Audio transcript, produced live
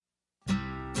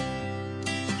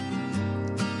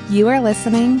You are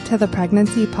listening to the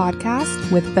Pregnancy Podcast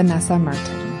with Vanessa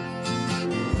Merton.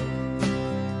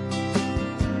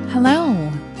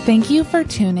 Hello. Thank you for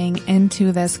tuning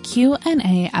into this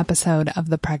Q&A episode of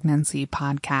the Pregnancy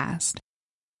Podcast.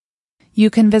 You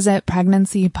can visit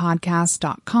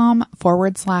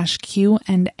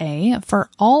pregnancypodcast.com/Q&A for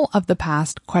all of the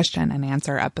past question and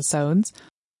answer episodes,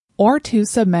 or to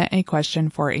submit a question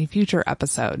for a future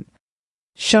episode.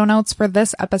 Show notes for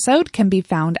this episode can be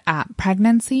found at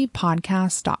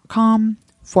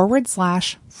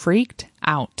pregnancypodcast.com/freaked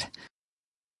out.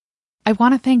 I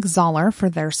want to thank Zoller for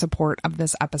their support of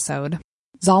this episode.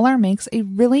 Zoller makes a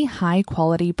really high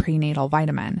quality prenatal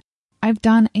vitamin. I've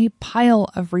done a pile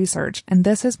of research and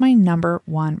this is my number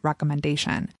one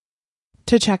recommendation.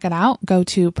 To check it out, go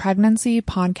to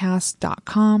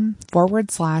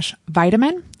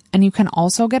pregnancypodcast.com/vitamin. And you can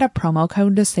also get a promo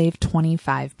code to save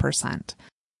 25%.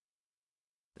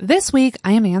 This week,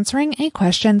 I am answering a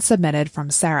question submitted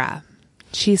from Sarah.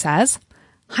 She says,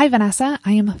 "Hi Vanessa,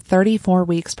 I am 34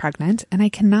 weeks pregnant and I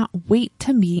cannot wait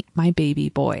to meet my baby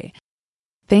boy.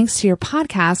 Thanks to your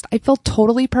podcast, I feel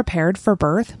totally prepared for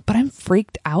birth, but I'm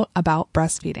freaked out about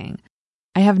breastfeeding.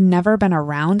 I have never been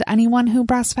around anyone who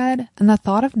breastfed, and the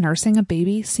thought of nursing a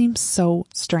baby seems so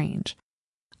strange.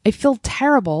 I feel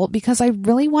terrible because I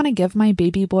really want to give my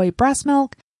baby boy breast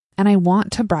milk and I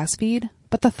want to breastfeed,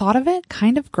 but the thought of it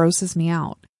kind of grosses me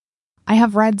out. I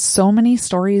have read so many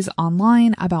stories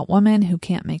online about women who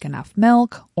can't make enough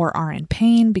milk or are in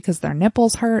pain because their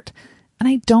nipples hurt, and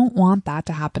I don't want that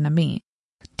to happen to me.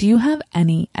 Do you have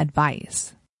any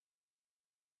advice?"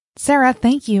 Sarah,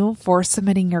 thank you for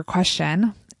submitting your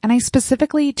question. And I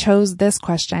specifically chose this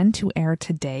question to air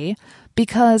today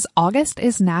because August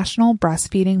is National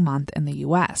Breastfeeding Month in the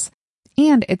US,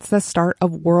 and it's the start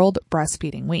of World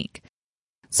Breastfeeding Week.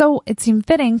 So it seemed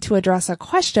fitting to address a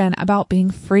question about being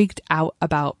freaked out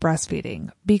about breastfeeding,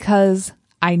 because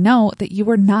I know that you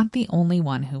are not the only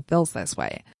one who feels this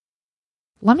way.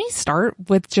 Let me start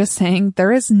with just saying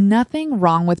there is nothing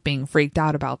wrong with being freaked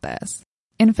out about this.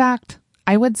 In fact,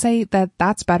 I would say that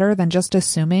that's better than just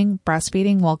assuming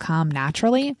breastfeeding will come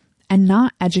naturally and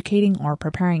not educating or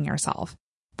preparing yourself,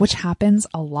 which happens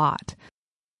a lot.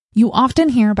 You often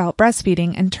hear about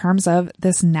breastfeeding in terms of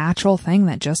this natural thing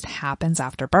that just happens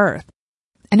after birth.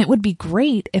 And it would be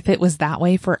great if it was that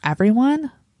way for everyone,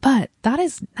 but that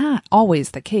is not always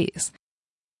the case.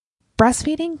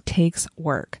 Breastfeeding takes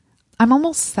work. I'm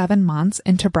almost 7 months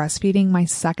into breastfeeding my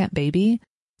second baby,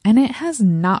 and it has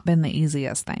not been the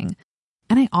easiest thing.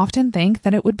 And I often think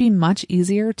that it would be much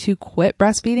easier to quit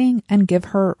breastfeeding and give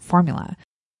her formula.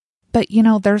 But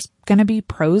there's going to be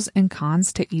pros and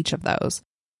cons to each of those.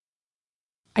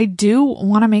 I do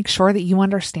want to make sure that you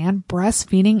understand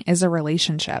breastfeeding is a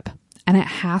relationship and it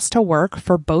has to work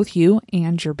for both you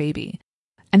and your baby.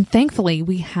 And thankfully,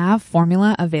 we have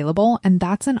formula available and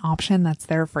that's an option that's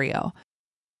there for you.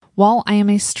 While I am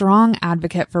a strong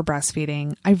advocate for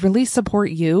breastfeeding, I really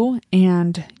support you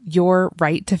and your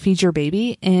right to feed your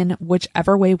baby in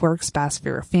whichever way works best for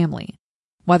your family,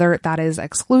 whether that is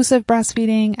exclusive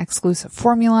breastfeeding, exclusive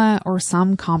formula, or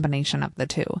some combination of the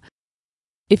two.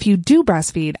 If you do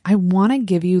breastfeed, I want to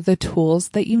give you the tools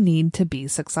that you need to be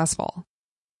successful.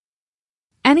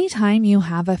 Anytime you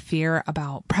have a fear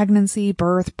about pregnancy,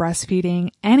 birth,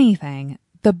 breastfeeding, anything,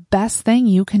 the best thing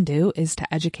you can do is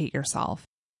to educate yourself.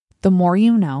 The more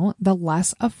you know, the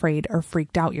less afraid or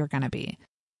freaked out you're going to be.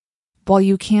 While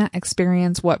you can't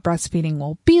experience what breastfeeding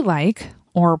will be like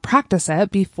or practice it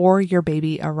before your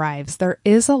baby arrives, there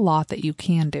is a lot that you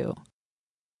can do.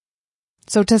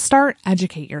 So to start,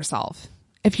 educate yourself.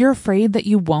 If you're afraid that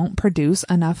you won't produce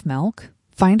enough milk,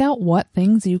 find out what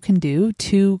things you can do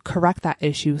to correct that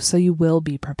issue so you will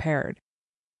be prepared.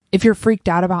 If you're freaked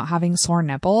out about having sore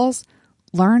nipples,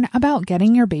 learn about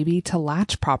getting your baby to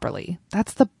latch properly.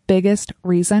 That's the biggest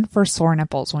reason for sore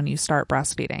nipples when you start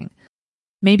breastfeeding.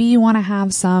 Maybe you want to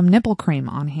have some nipple cream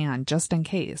on hand just in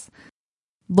case.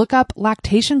 Look up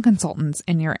lactation consultants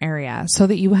in your area so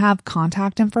that you have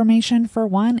contact information for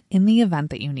one in the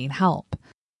event that you need help.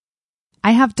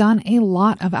 I have done a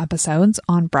lot of episodes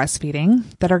on breastfeeding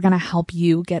that are going to help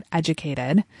you get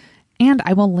educated. And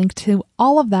I will link to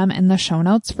all of them in the show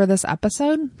notes for this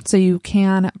episode so you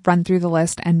can run through the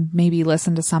list and maybe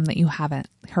listen to some that you haven't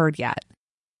heard yet.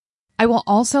 I will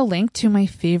also link to my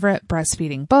favorite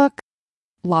breastfeeding book,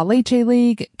 La Leche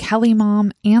League, Kelly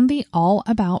Mom, and the All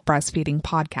About Breastfeeding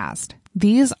podcast.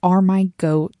 These are my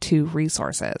go-to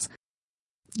resources.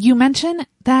 You mentioned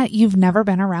that you've never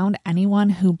been around anyone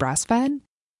who breastfed.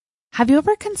 Have you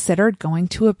ever considered going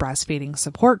to a breastfeeding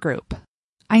support group?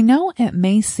 I know it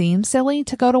may seem silly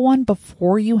to go to one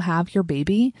before you have your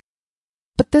baby,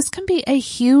 But this can be a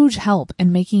huge help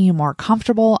in making you more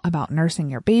comfortable about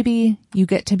nursing your baby. You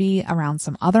get to be around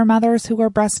some other mothers who are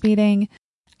breastfeeding.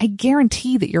 I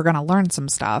guarantee that you're going to learn some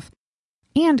stuff,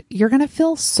 and you're going to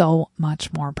feel so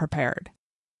much more prepared.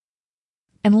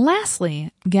 And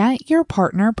lastly, get your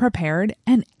partner prepared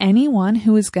and anyone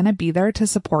who is going to be there to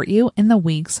support you in the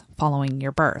weeks following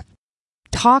your birth.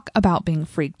 Talk about being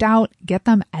freaked out, get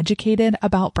them educated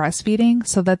about breastfeeding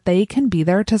so that they can be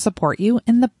there to support you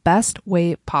in the best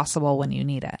way possible when you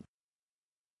need it.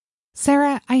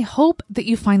 Sarah, I hope that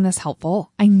you find this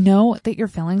helpful. I know that your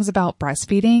feelings about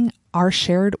breastfeeding are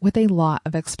shared with a lot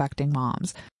of expecting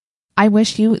moms. I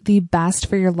wish you the best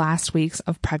for your last weeks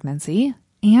of pregnancy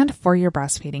and for your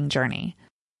breastfeeding journey.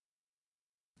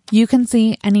 You can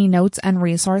see any notes and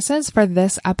resources for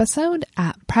this episode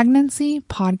at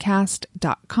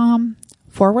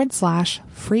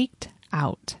pregnancypodcast.com/freaked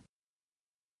out.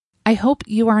 I hope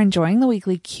you are enjoying the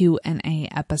weekly Q&A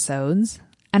episodes.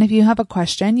 And if you have a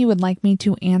question you would like me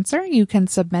to answer, you can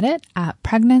submit it at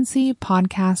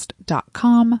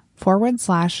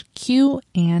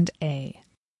pregnancypodcast.com/Q&A.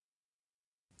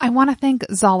 I want to thank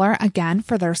Zoller again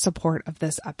for their support of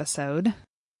this episode.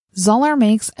 Zoller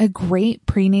makes a great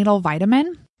prenatal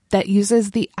vitamin that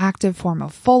uses the active form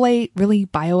of folate, really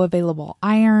bioavailable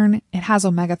iron. It has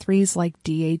omega-3s like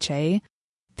DHA.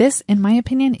 This, in my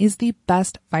opinion, is the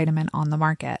best vitamin on the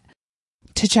market.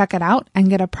 To check it out and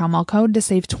get a promo code to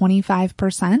save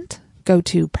 25%, go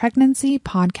to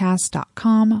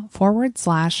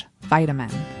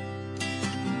pregnancypodcast.com/vitamin.